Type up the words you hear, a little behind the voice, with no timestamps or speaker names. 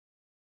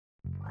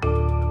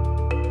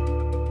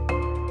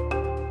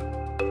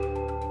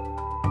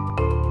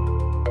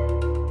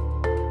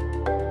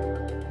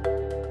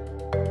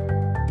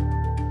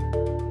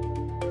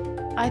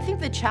I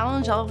think the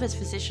challenge all of us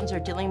physicians are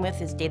dealing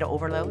with is data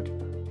overload.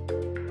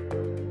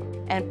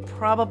 And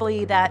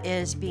probably that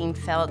is being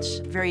felt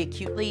very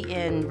acutely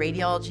in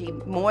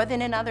radiology more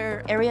than in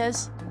other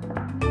areas.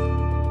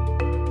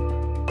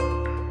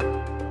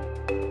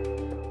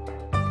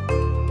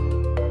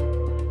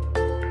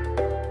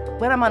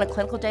 When I'm on a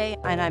clinical day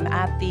and I'm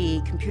at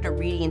the computer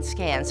reading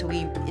scans, so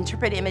we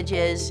interpret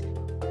images,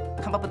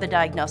 come up with a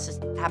diagnosis,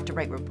 have to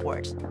write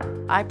reports.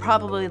 I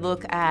probably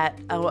look at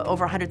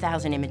over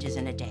 100,000 images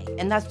in a day,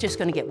 and that's just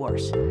going to get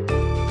worse.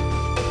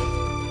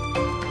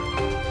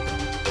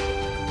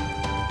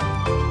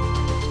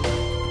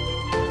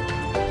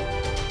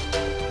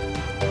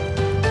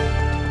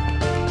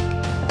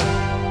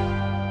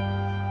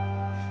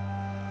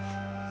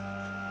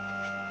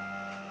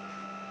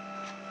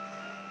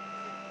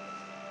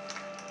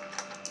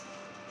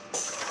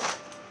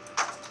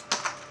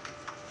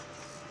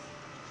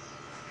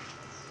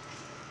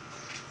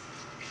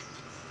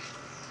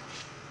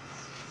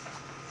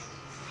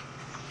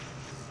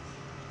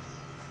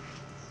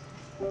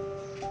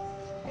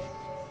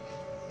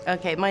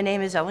 Okay, my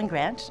name is Ellen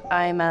Grant.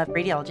 I'm a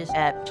radiologist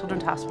at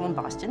Children's Hospital in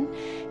Boston,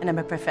 and I'm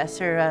a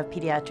professor of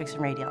pediatrics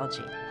and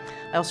radiology.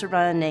 I also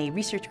run a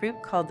research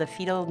group called the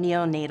Fetal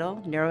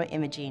Neonatal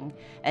Neuroimaging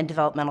and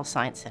Developmental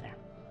Science Center.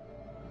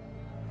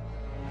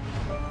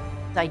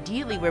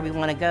 Ideally, where we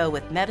want to go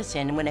with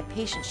medicine, when a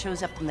patient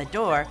shows up in the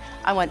door,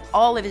 I want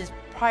all of his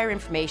prior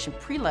information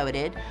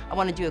preloaded. I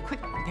want to do a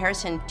quick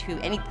comparison to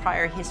any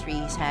prior history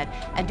he's had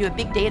and do a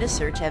big data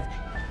search of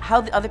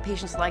how the other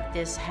patients like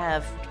this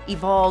have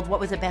evolved,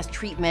 what was the best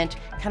treatment,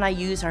 can I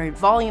use our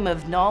volume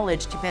of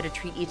knowledge to better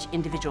treat each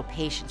individual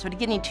patient? So to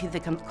get into the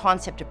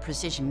concept of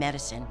precision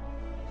medicine.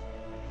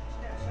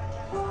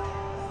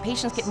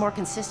 Patients get more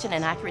consistent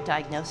and accurate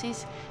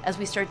diagnoses. As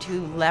we start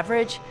to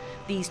leverage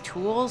these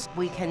tools,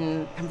 we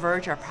can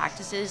converge our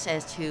practices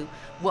as to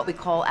what we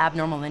call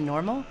abnormal and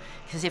normal.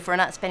 Because if we're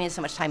not spending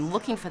so much time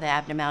looking for the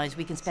abnormalities,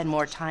 we can spend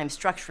more time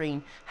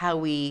structuring how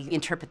we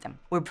interpret them.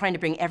 We're trying to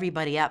bring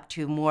everybody up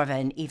to more of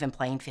an even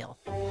playing field.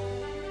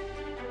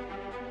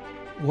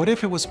 What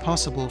if it was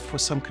possible for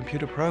some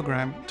computer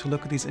program to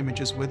look at these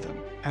images with them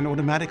and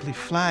automatically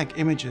flag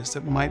images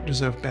that might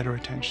deserve better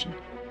attention?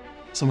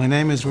 So my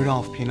name is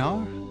Rudolph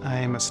Pienaar. I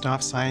am a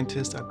staff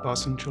scientist at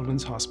Boston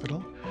Children's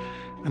Hospital,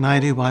 and I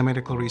do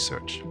biomedical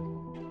research.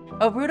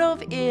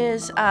 Rudolph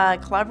is a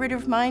collaborator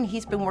of mine.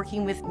 He's been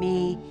working with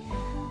me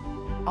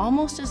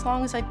almost as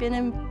long as I've been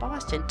in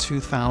Boston.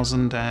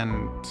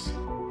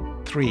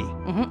 2003.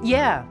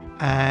 Yeah.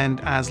 And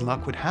as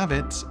luck would have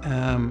it,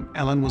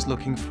 Ellen was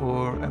looking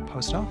for a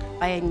postdoc.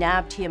 I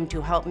nabbed him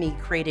to help me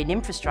create an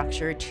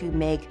infrastructure to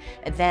make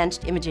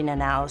advanced imaging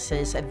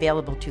analysis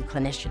available to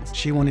clinicians.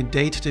 She wanted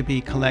data to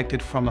be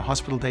collected from the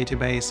hospital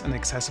database and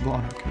accessible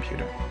on her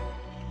computer.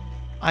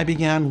 I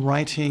began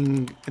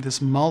writing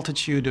this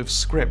multitude of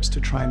scripts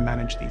to try and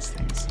manage these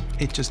things.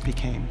 It just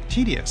became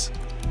tedious.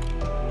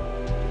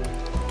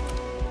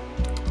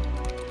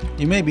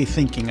 You may be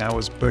thinking I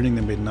was burning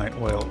the midnight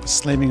oil,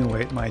 slaving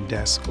away at my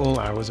desk all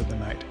hours of the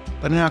night.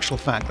 But in actual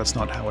fact, that's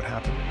not how it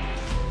happened.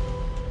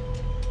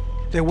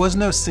 There was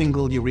no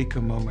single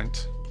eureka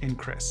moment in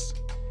ChRIS.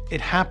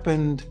 It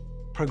happened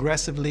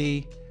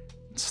progressively,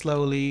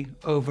 slowly,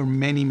 over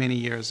many, many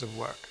years of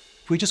work.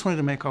 We just wanted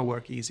to make our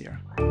work easier.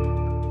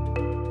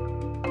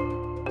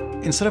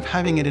 Instead of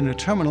having it in a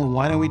terminal,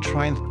 why don't we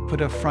try and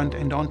put a front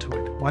end onto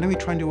it? Why don't we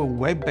try and do a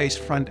web-based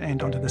front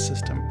end onto the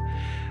system?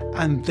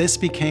 And this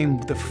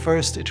became the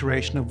first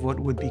iteration of what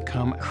would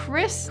become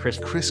ChRIS.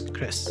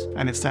 ChRIS.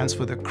 And it stands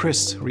for the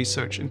ChRIS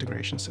Research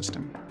Integration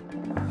System.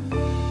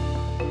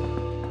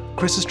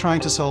 ChRIS is trying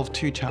to solve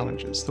two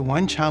challenges. The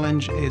one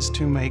challenge is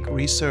to make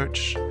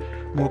research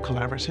more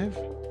collaborative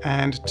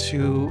and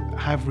to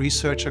have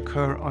research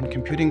occur on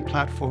computing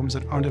platforms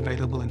that aren't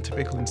available in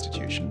typical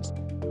institutions.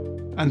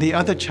 And the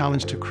other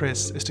challenge to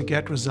ChRIS is to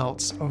get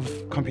results of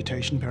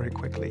computation very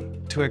quickly,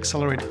 to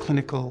accelerate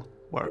clinical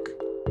work.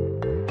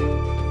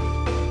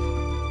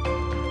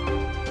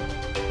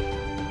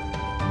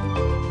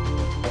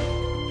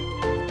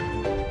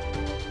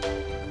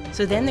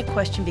 So then the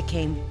question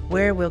became,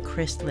 where will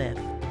ChRIS live?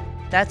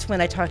 That's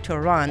when I talked to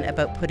Iran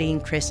about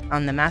putting ChRIS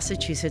on the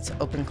Massachusetts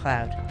Open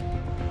Cloud.